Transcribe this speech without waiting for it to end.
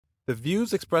The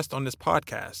views expressed on this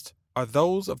podcast are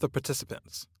those of the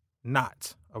participants,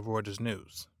 not of Reuters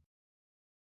News.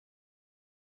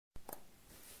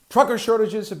 Trucker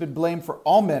shortages have been blamed for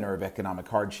all manner of economic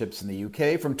hardships in the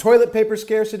UK, from toilet paper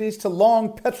scarcities to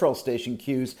long petrol station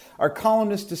queues. Our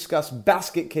columnists discuss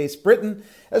basket case Britain,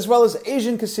 as well as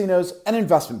Asian casinos and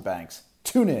investment banks.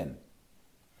 Tune in.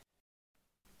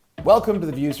 Welcome to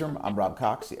the Viewsroom. I'm Rob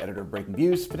Cox, the editor of Breaking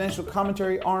Views, financial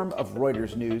commentary arm of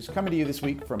Reuters News, coming to you this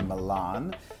week from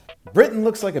Milan. Britain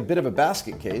looks like a bit of a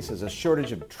basket case, as a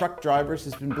shortage of truck drivers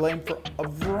has been blamed for a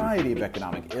variety of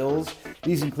economic ills.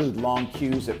 These include long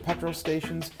queues at petrol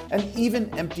stations and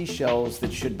even empty shelves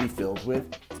that should be filled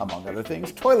with, among other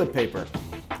things, toilet paper.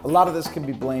 A lot of this can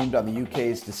be blamed on the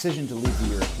UK's decision to leave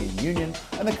the European Union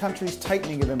and the country's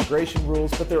tightening of immigration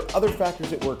rules, but there are other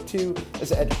factors at work too,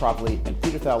 as Ed Cropley and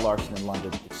Peter Thal-Larsen in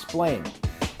London explain.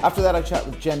 After that, I chat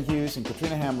with Jen Hughes and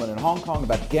Katrina Hamlin in Hong Kong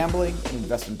about gambling and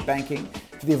investment banking.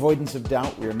 For the avoidance of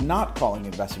doubt, we are not calling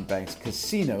investment banks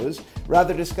casinos,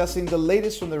 rather discussing the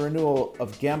latest from the renewal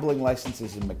of gambling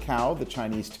licenses in Macau, the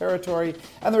Chinese territory,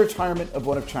 and the retirement of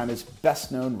one of China's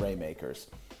best-known rainmakers.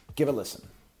 Give a listen.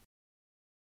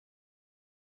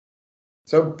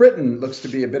 So Britain looks to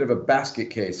be a bit of a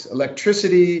basket case.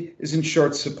 Electricity is in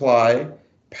short supply.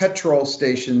 Petrol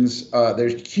stations,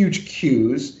 there's huge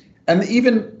queues. And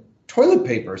even toilet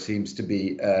paper seems to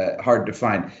be hard to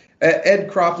find. Ed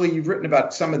Cropley, you've written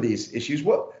about some of these issues.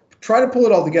 Try to pull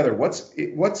it all together.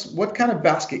 What kind of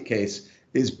basket case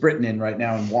is Britain in right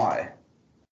now, and why?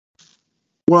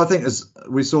 Well, I think as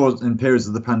we saw in periods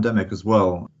of the pandemic as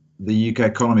well, the UK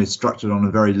economy is structured on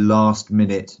a very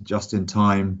last-minute,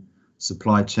 just-in-time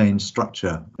supply chain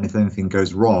structure. And if anything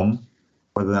goes wrong,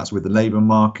 whether that's with the labour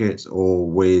market or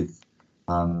with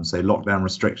say lockdown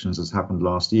restrictions, as happened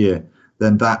last year,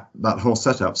 then that whole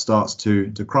setup starts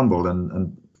to crumble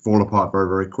and fall apart very,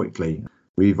 very quickly.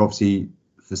 We've obviously,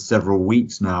 for several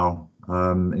weeks now,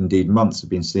 indeed months, have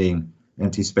been seeing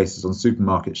empty spaces on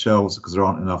supermarket shelves because there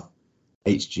aren't enough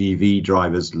HGV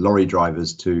drivers, lorry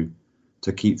drivers to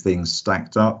keep things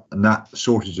stacked up. And that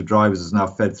shortage of drivers is now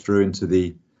fed through into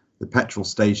the petrol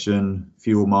station,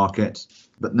 fuel market.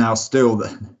 But now still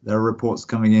there are reports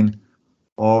coming in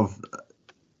of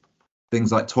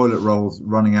things like toilet rolls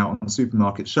running out on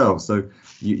supermarket shelves. So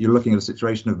you're looking at a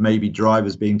situation of maybe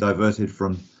drivers being diverted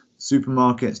from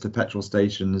supermarkets to petrol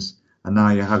stations, and now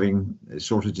you're having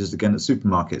shortages again at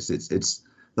supermarkets. It's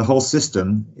the whole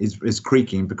system is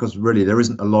creaking because really there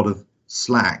isn't a lot of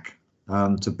slack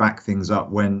to back things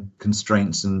up when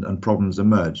constraints and problems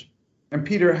emerge. And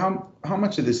Peter, how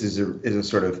much of this is a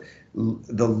sort of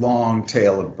the long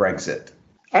tail of Brexit?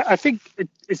 I think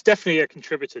it's definitely a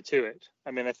contributor to it.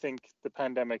 I mean, I think the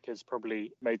pandemic has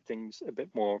probably made things a bit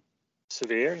more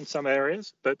severe in some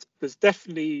areas, but there's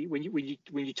definitely, when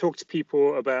you talk to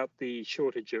people about the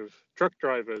shortage of truck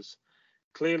drivers,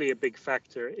 clearly a big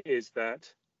factor is that,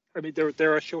 I mean,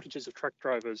 there are shortages of truck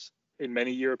drivers in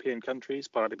many European countries,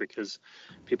 partly because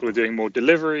people are doing more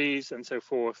deliveries and so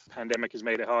forth. Pandemic has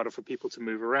made it harder for people to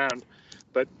move around,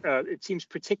 but it seems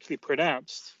particularly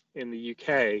pronounced in the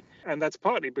UK, and that's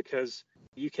partly because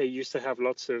the UK used to have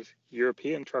lots of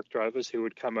European truck drivers who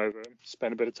would come over,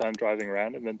 spend a bit of time driving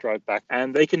around and then drive back,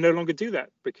 and they can no longer do that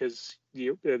because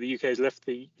the UK has left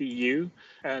the EU,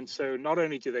 and so not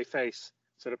only do they face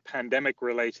sort of pandemic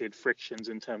related frictions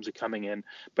in terms of coming in,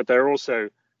 but there are also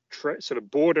sort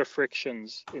of border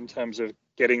frictions in terms of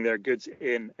getting their goods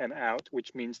in and out,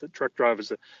 which means that truck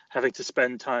drivers are having to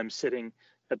spend time sitting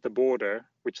at the border,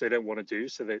 which they don't want to do,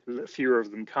 so fewer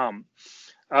of them come.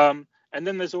 And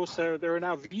then there are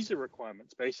now visa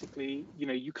requirements. Basically,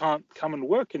 you can't come and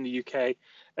work in the UK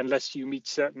unless you meet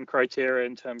certain criteria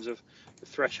in terms of the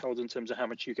threshold, in terms of how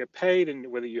much you get paid and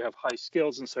whether you have high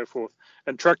skills and so forth.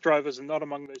 And truck drivers are not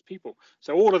among those people.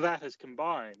 So all of that has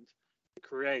combined to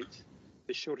create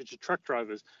the shortage of truck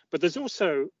drivers. But there's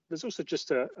also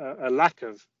just a lack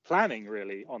of planning,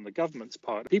 really, on the government's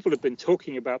part. People have been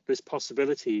talking about this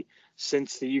possibility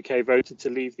since the UK voted to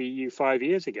leave the EU 5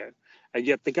 years ago. And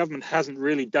yet the government hasn't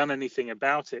really done anything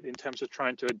about it in terms of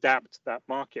trying to adapt that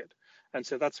market. And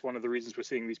so that's one of the reasons we're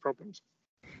seeing these problems.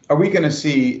 Are we going to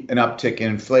see an uptick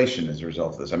in inflation as a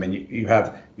result of this? I mean, you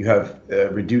have a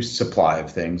reduced supply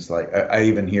of things. Like I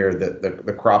even hear that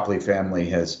the Cropley family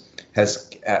has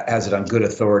it on good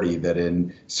authority that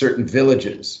in certain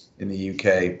villages in the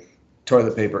UK,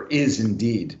 toilet paper is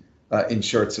indeed in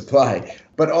short supply.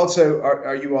 But also,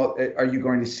 are you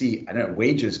going to see, I don't know,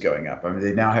 wages going up? I mean,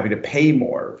 they're now having to pay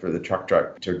more for the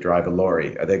truck to drive a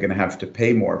lorry. Are they going to have to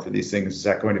pay more for these things? Is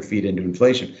that going to feed into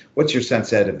inflation? What's your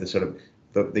sense, Ed, of the sort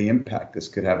of the impact this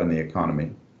could have on the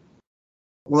economy?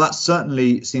 Well, that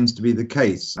certainly seems to be the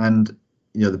case. And,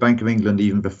 the Bank of England,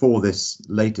 even before this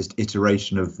latest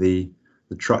iteration of the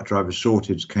truck driver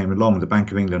shortage came along, the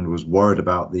Bank of England was worried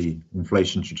about the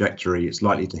inflation trajectory. It's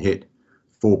likely to hit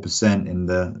 4% in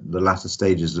the latter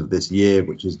stages of this year,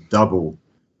 which is double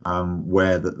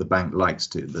where the bank likes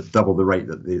to, double the rate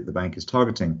that the bank is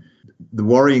targeting. The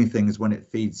worrying thing is when it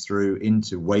feeds through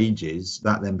into wages,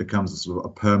 that then becomes a sort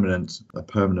of a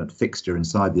permanent fixture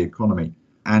inside the economy.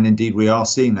 And indeed, we are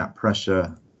seeing that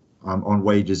pressure on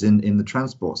wages in the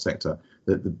transport sector.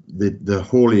 The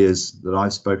hauliers that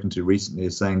I've spoken to recently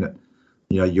are saying that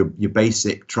your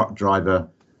basic truck driver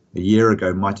a year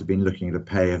ago might have been looking at a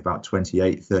pay of about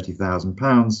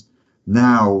 £28,000-30,000.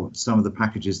 Now some of the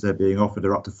packages they're being offered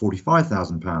are up to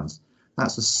 £45,000.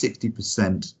 That's a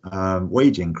 60%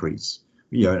 wage increase,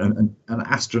 an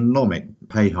astronomical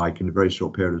pay hike in a very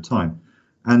short period of time.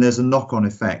 And there's a knock-on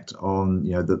effect on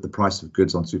the price of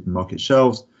goods on supermarket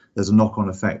shelves. There's a knock-on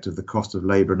effect of the cost of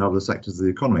labour in other sectors of the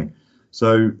economy.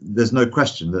 So there's no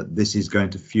question that this is going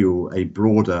to fuel a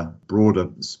broader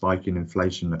spike in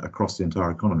inflation across the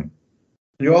entire economy.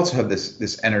 You also have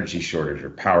this energy shortage or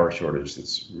power shortage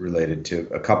that's related to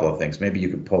a couple of things. Maybe you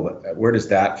could pull that. Where does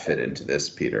that fit into this,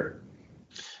 Peter?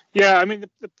 Yeah, I mean,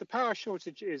 the power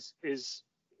shortage is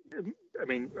I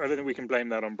don't think we can blame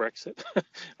that on Brexit.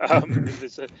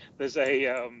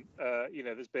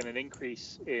 There's been an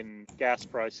increase in gas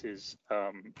prices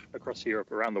across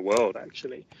Europe, around the world,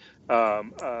 actually,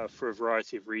 for a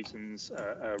variety of reasons.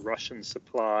 Russian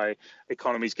supply,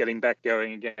 economies getting back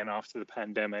going again after the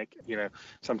pandemic.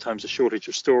 Sometimes a shortage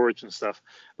of storage and stuff.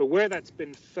 But where that's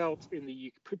been felt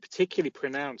particularly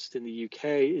pronounced in the UK,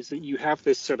 is that you have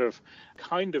this sort of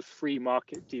kind of free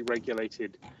market,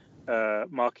 deregulated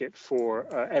market for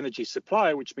energy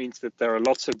supply, which means that there are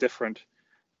lots of different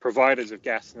providers of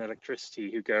gas and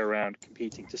electricity who go around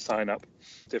competing to sign up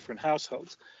different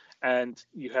households. And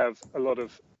you have a lot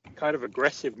of kind of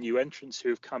aggressive new entrants who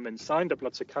have come and signed up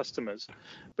lots of customers,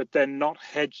 but then not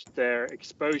hedged their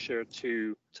exposure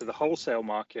to the wholesale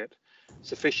market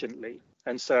sufficiently.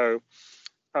 And so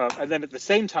and then at the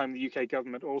same time, the UK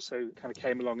government also kind of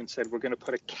came along and said, we're going to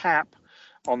put a cap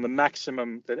on the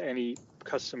maximum that any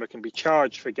customer can be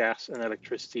charged for gas and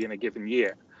electricity in a given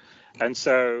year. And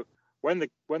so when the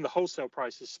wholesale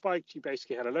prices spiked, you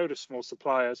basically had a load of small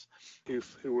suppliers who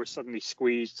were suddenly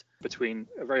squeezed between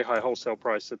a very high wholesale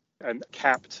price and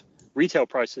capped retail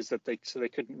prices so they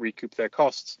couldn't recoup their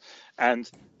costs. And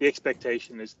the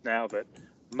expectation is now that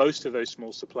most of those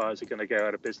small suppliers are going to go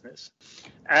out of business.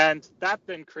 And that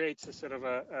then creates a sort of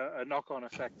a knock-on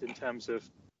effect in terms of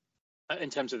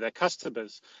their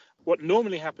customers. What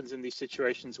normally happens in these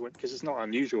situations, because it's not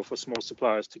unusual for small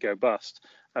suppliers to go bust,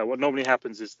 what normally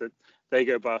happens is that they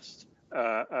go bust,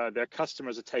 their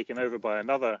customers are taken over by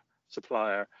another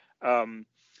supplier,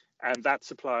 and that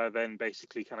supplier then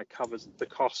basically kind of covers the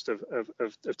cost of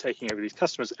taking over these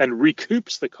customers and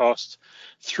recoups the cost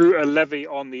through a levy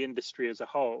on the industry as a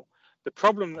whole. The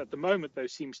problem at the moment, though,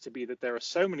 seems to be that there are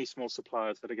so many small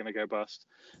suppliers that are going to go bust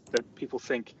that people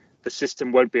think the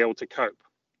system won't be able to cope.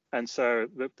 And so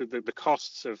the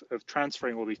costs of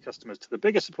transferring all these customers to the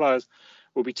bigger suppliers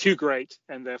will be too great,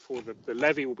 and therefore the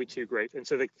levy will be too great. And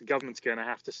so the government's going to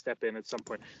have to step in at some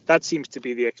point. That seems to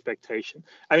be the expectation.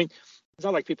 I mean, it's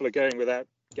not like people are going without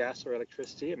gas or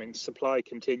electricity. I mean, supply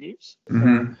continues.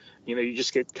 Mm-hmm. You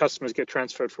just customers get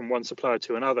transferred from one supplier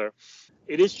to another.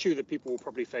 It is true that people will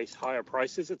probably face higher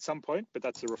prices at some point, but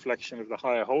that's a reflection of the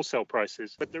higher wholesale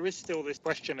prices. But there is still this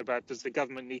question about, does the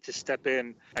government need to step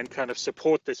in and kind of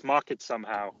support this market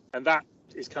somehow? And that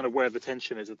is kind of where the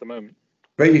tension is at the moment.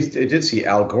 But you did see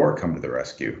Al Gore come to the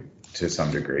rescue to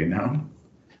some degree, no?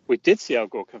 We did see Al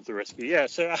Gore come to the rescue, yeah.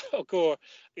 So Al Gore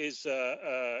is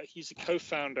he's a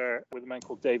co-founder with a man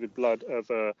called David Blood of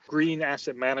a green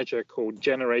asset manager called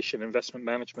Generation Investment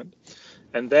Management.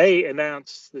 And they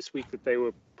announced this week that they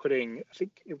were putting, I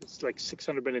think it was like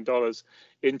 $600 million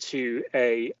into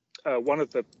one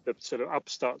of the sort of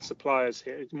upstart suppliers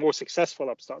here, more successful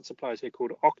upstart suppliers here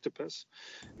called Octopus,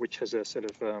 which has a sort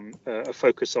of a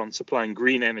focus on supplying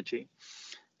green energy.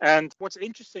 And what's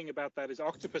interesting about that is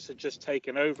Octopus had just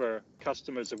taken over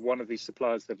customers of one of these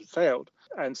suppliers that had failed.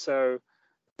 And so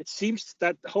it seems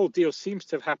that the whole deal seems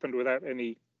to have happened without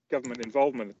any government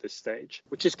involvement at this stage,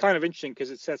 which is kind of interesting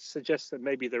because it suggests that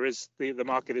maybe there is the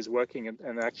market is working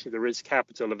and actually there is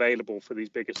capital available for these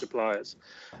bigger suppliers.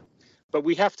 But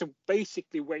we have to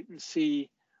basically wait and see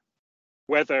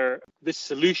whether this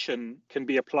solution can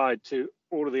be applied to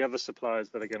all of the other suppliers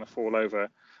that are going to fall over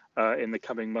in the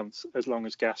coming months, as long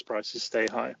as gas prices stay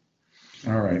high.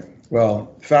 All right.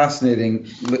 Well, fascinating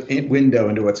window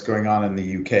into what's going on in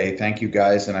the UK. Thank you,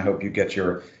 guys, and I hope you get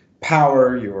your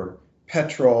power, your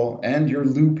petrol, and your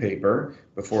loo paper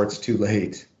before it's too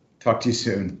late. Talk to you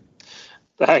soon.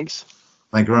 Thanks.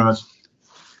 Thank you very much.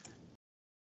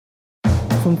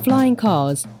 From flying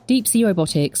cars, deep-sea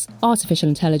robotics, artificial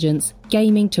intelligence,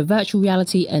 gaming to virtual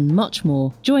reality and much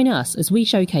more. Join us as we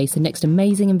showcase the next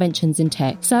amazing inventions in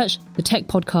tech. Search the Tech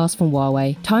Podcast from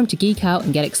Huawei. Time to geek out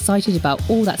and get excited about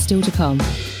all that's still to come.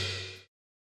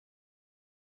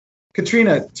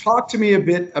 Katrina, talk to me a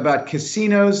bit about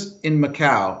casinos in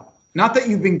Macau. Not that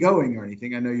you've been going or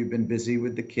anything. I know you've been busy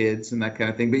with the kids and that kind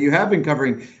of thing, but you have been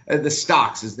covering the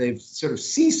stocks as they've sort of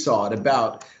seesawed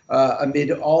about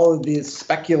amid all of this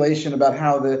speculation about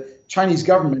how the Chinese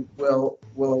government will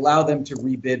allow them to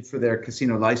rebid for their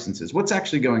casino licenses. What's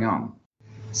actually going on?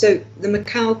 So the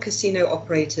Macau casino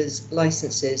operators'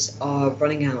 licenses are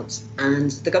running out,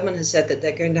 and the government has said that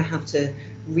they're going to have to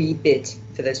rebid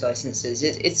for those licenses.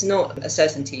 It's not a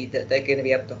certainty that they're going to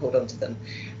be able to hold on to them.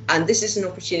 And this is an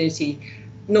opportunity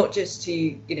not just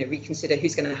to reconsider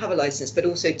who's going to have a license, but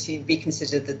also to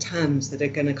reconsider the terms that are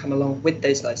going to come along with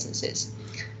those licenses.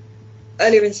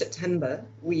 Earlier in September,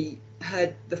 we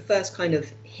heard the first kind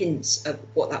of hints of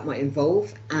what that might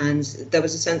involve, and there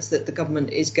was a sense that the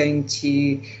government is going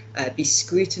to be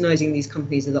scrutinising these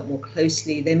companies a lot more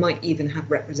closely. They might even have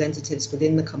representatives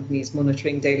within the companies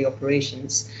monitoring daily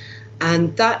operations.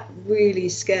 And that really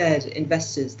scared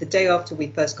investors. The day after we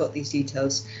first got these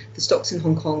details, the stocks in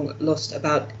Hong Kong lost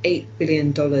about $8 billion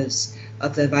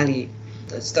of their value.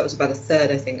 That was about a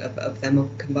third, I think, of their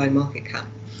combined market cap.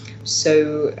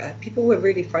 So people were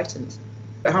really frightened.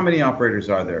 How many operators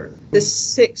are there? There's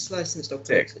 6 licensed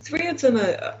operators. 6. 3 of them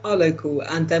are local,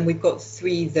 and then we've got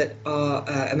 3 that are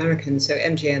American, so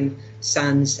MGM,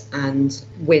 Sands, and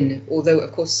Wynn. Although,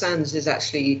 of course, Sands is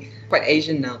actually quite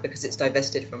Asian now because it's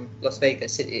divested from Las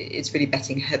Vegas. It's really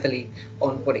betting heavily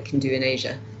on what it can do in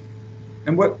Asia.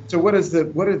 And what is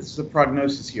the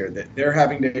prognosis here? That they're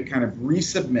having to kind of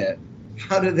resubmit?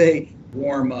 How do they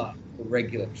warm up the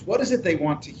regulators? What is it they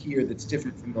want to hear that's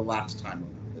different from the last time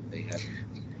that they had?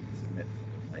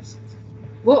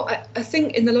 Well, I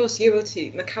think in the last year or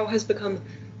two, Macau has become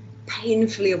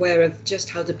painfully aware of just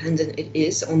how dependent it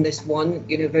is on this one,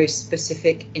 very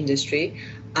specific industry.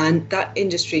 And that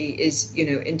industry is,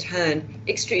 in turn,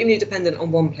 extremely dependent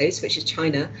on one place, which is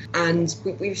China. And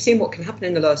we've seen what can happen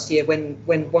in the last year when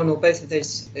one or both of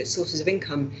those sources of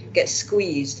income get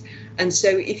squeezed. And so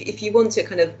if you want to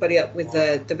kind of buddy up with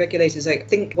the regulators, I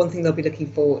think one thing they'll be looking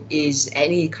for is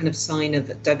any kind of sign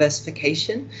of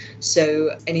diversification.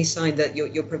 So any sign that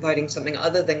you're providing something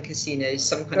other than casinos,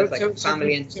 some kind of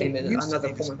family entertainment,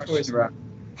 another form of tourism.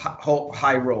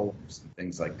 High rollers and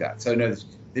things like that. So I know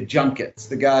the junkets,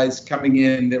 the guys coming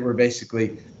in that were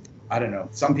basically, I don't know,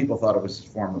 some people thought it was a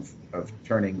form of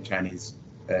turning Chinese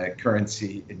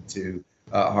currency into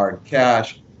hard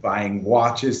cash, buying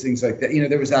watches, things like that.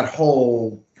 There was that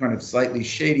whole kind of slightly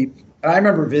shady. And I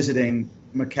remember visiting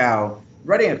Macau,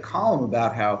 writing a column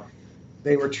about how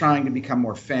they were trying to become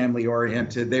more family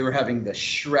oriented. They were having the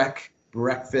Shrek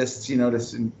breakfasts,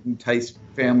 to entice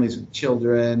families with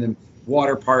children, and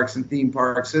water parks and theme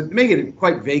parks, so make it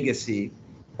quite Vegas-y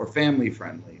or family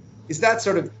friendly. Is that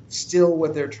sort of still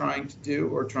what they're trying to do,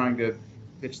 or trying to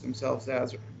pitch themselves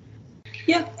as?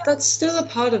 Yeah, that's still a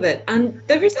part of it. And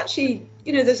there is actually,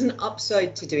 there's an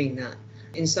upside to doing that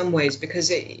in some ways,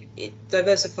 because it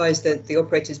diversifies the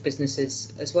operators'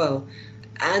 businesses as well.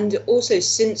 And also,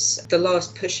 since the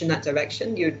last push in that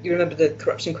direction, you remember the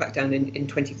corruption crackdown in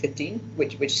 2015,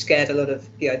 which scared a lot of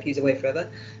VIPs away forever.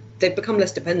 They've become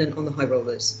less dependent on the high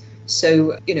rollers.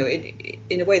 So, in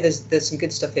a way, there's some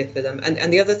good stuff here for them.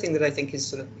 And the other thing that I think is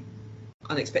sort of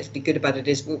unexpectedly good about it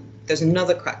is there's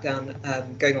another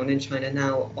crackdown going on in China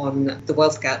now on the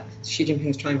wealth gap. Xi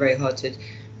Jinping's trying very hard to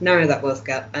narrow that wealth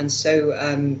gap. And so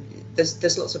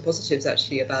there's lots of positives,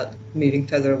 actually, about moving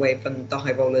further away from the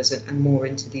high rollers and more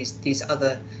into these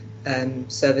other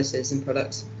services and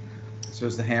products. So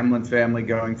is the Hamlin family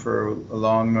going for a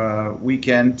long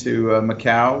weekend to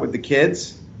Macau with the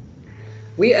kids?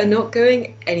 We are not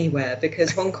going anywhere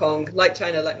because Hong Kong, like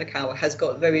China, like Macau, has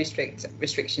got very strict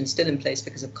restrictions still in place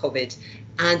because of COVID.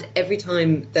 And every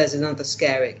time there's another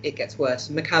scare, it gets worse.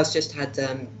 Macau's just had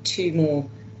 2 more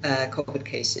COVID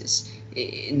cases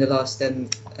in the last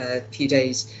few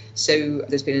days. So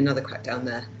there's been another crackdown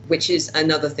there, which is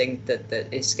another thing that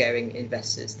is scaring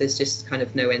investors. There's just kind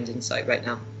of no end in sight right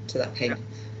now to that pain.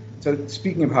 So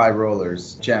speaking of high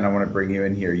rollers, Jen, I want to bring you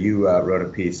in here. You wrote a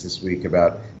piece this week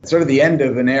about sort of the end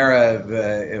of an era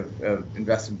of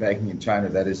investment banking in China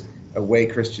that is Wei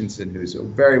Christensen, who's a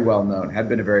very well known, had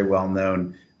been a very well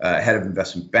known head of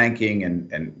investment banking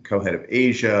and co-head of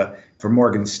Asia for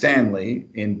Morgan Stanley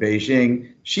in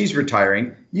Beijing. She's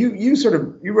retiring.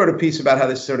 You wrote a piece about how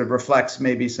this sort of reflects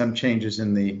maybe some changes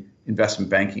in the investment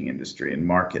banking industry and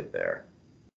market there.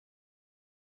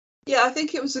 Yeah, I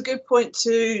think it was a good point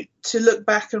to look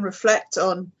back and reflect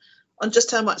on just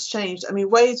how much changed. I mean,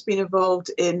 Wei's been involved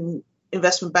in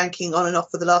investment banking on and off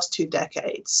for the last 2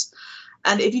 decades.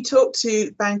 And if you talk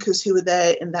to bankers who were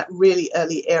there in that really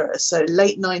early era, so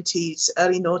late 90s,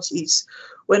 early noughties,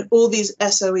 when all these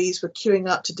SOEs were queuing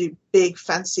up to do big,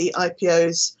 fancy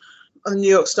IPOs on the New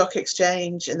York Stock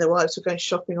Exchange, and their wives were going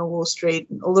shopping on Wall Street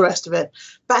and all the rest of it.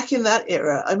 Back in that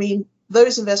era, I mean,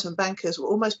 those investment bankers were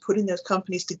almost putting those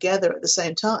companies together at the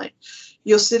same time.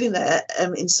 You're sitting there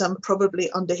in some probably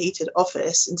underheated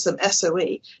office in some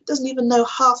SOE, doesn't even know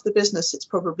half the business it's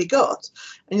probably got.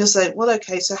 And you're saying, well,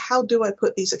 okay, so how do I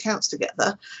put these accounts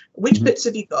together? Which bits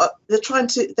have you got?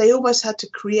 They almost had to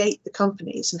create the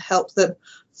companies and help them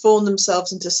form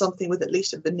themselves into something with at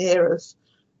least a veneer of,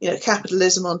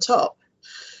 capitalism on top.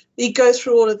 You go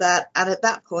through all of that, and at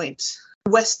that point,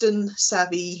 Western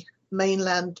savvy,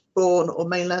 mainland-born or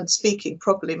mainland-speaking,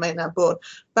 properly mainland-born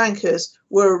bankers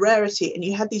were a rarity, and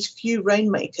you had these few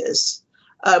rainmakers,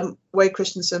 Wei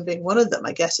Christensen being one of them,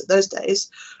 I guess, at those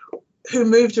days, who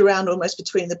moved around almost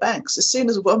between the banks. As soon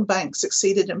as one bank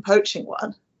succeeded in poaching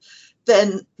one,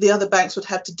 then the other banks would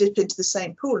have to dip into the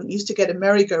same pool, and used to get a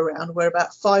merry-go-round where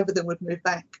about 5 of them would move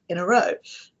back in a row.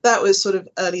 That was sort of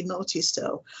early noughties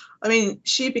still. I mean,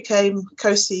 she became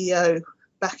co-CEO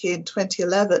back in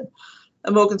 2011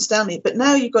 at Morgan Stanley, but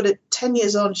now you've got it 10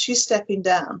 years on, she's stepping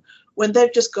down when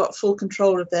they've just got full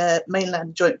control of their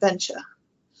mainland joint venture.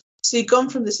 So you've gone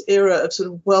from this era of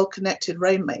sort of well-connected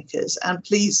rainmakers, and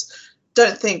please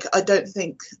I don't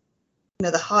think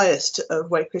the highest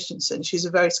of Wei Christensen, she's a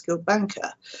very skilled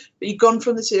banker, but you've gone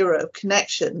from this era of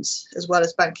connections as well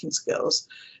as banking skills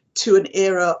to an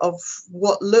era of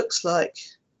what looks like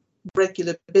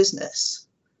regular business.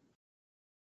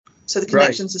 So the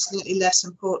connections are slightly less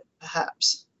important,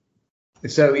 perhaps.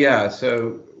 So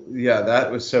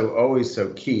that was always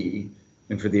so key,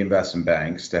 and for the investment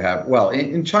banks to have. Well,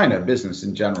 in China, business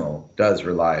in general does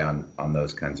rely on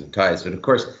those kinds of ties. But of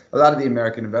course, a lot of the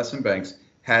American investment banks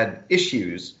had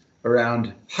issues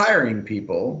around hiring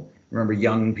people. Remember,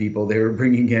 young people they were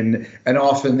bringing in, and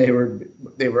often they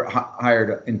were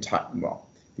hired in time. Well,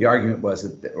 the argument was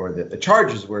that the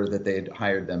charges were that they had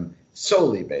hired them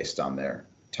solely based on their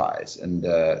ties, and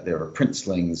there were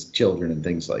princelings, children, and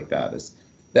things like that.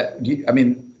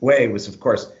 Wei was, of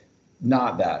course,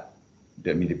 not that.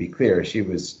 I mean, to be clear, she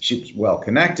was well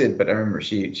connected, but I remember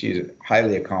she's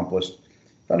highly accomplished.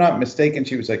 If I'm not mistaken,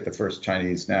 she was like the first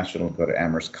Chinese national to go to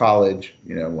Amherst College,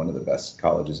 one of the best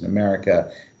colleges in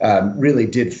America. Really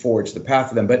did forge the path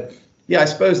for them. But yeah, I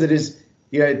suppose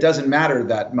it doesn't matter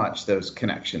that much, those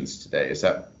connections today. Is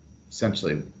that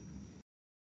essentially?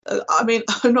 I mean,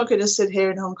 I'm not going to sit here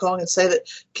in Hong Kong and say that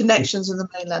connections in the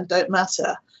mainland don't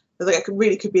matter. I think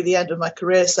I could be the end of my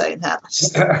career saying that.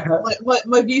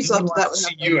 My views after that.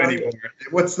 See you anymore.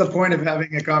 What's the point of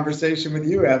having a conversation with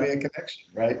you, having a connection,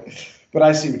 right? But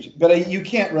I see but you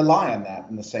can't rely on that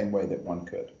in the same way that one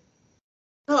could.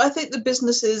 No, I think the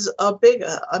businesses are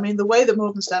bigger. I mean, the way that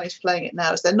Morgan Stanley's playing it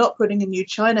now is they're not putting a new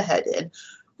China head in.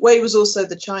 Wei was also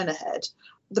the China head.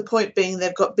 The point being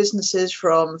they've got businesses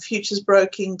from futures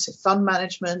broking to fund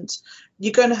management.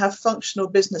 You're going to have functional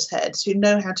business heads who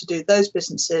know how to do those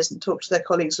businesses and talk to their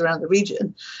colleagues around the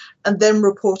region, and then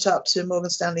report up to Morgan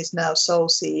Stanley's now sole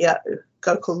CEO,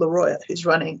 Gokul Laroya, who's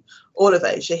running all of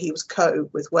Asia. He was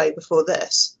with Wei before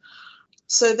this.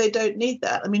 So they don't need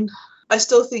that. I mean, I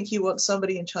still think you want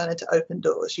somebody in China to open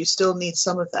doors. You still need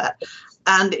some of that.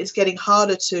 And it's getting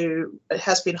it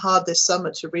has been hard this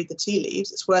summer to read the tea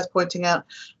leaves. It's worth pointing out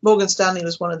Morgan Stanley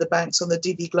was one of the banks on the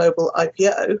DD Global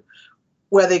IPO,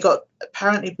 where they got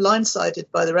apparently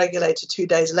blindsided by the regulator 2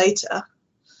 days later.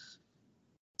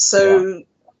 So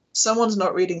someone's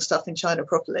not reading stuff in China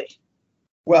properly.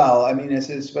 Well, I mean, I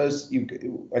suppose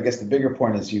I guess the bigger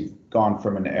point is you've gone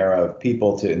from an era of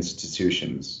people to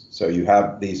institutions. So you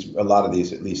have a lot of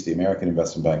these, at least the American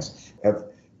investment banks, have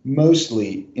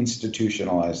mostly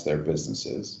institutionalized their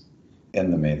businesses in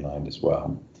the mainland as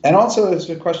well. And also it's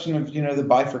a question of, the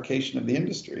bifurcation of the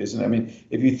industry, isn't it? I mean,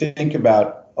 if you think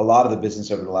about a lot of the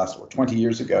business over the last 20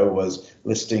 years ago was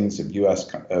listings of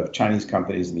Chinese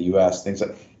companies in the US, things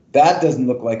like that doesn't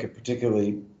look like a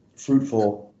particularly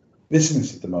fruitful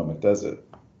business at the moment, does it?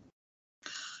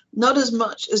 Not as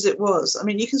much as it was. I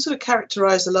mean, you can sort of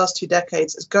characterize the last 2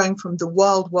 decades as going from the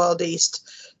wild, wild east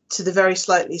to the very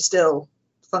slightly still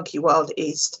funky wild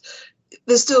east.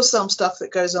 There's still some stuff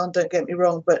that goes on, don't get me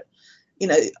wrong, but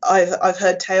I've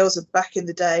heard tales of back in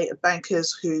the day of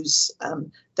bankers whose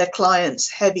their clients,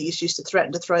 heavies, used to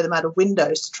threaten to throw them out of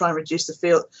windows to try and reduce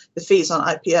the fees on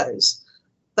IPOs.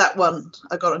 That one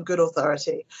I got on good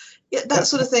authority. Yeah, that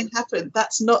sort of thing happened.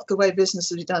 That's not the way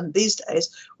business is done these days.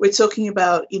 We're talking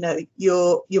about,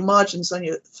 your margins on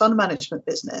your fund management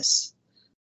business.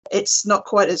 It's not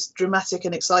quite as dramatic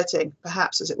and exciting,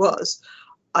 perhaps, as it was.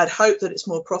 I'd hope that it's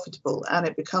more profitable and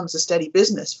it becomes a steady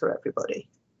business for everybody.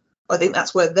 I think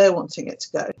that's where they're wanting it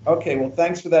to go. Okay, well,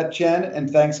 thanks for that, Jen, and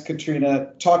thanks,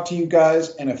 Katrina. Talk to you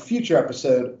guys in a future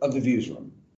episode of The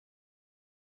Viewsroom.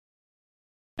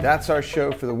 That's our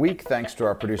show for the week. Thanks to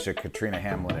our producer, Katrina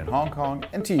Hamlin in Hong Kong,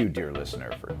 and to you, dear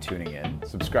listener, for tuning in.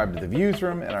 Subscribe to The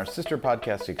Viewsroom and our sister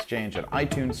podcast exchange on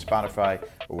iTunes, Spotify,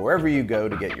 or wherever you go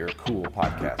to get your cool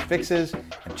podcast fixes.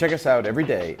 And check us out every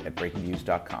day at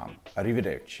breakingviews.com.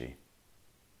 Arrivederci.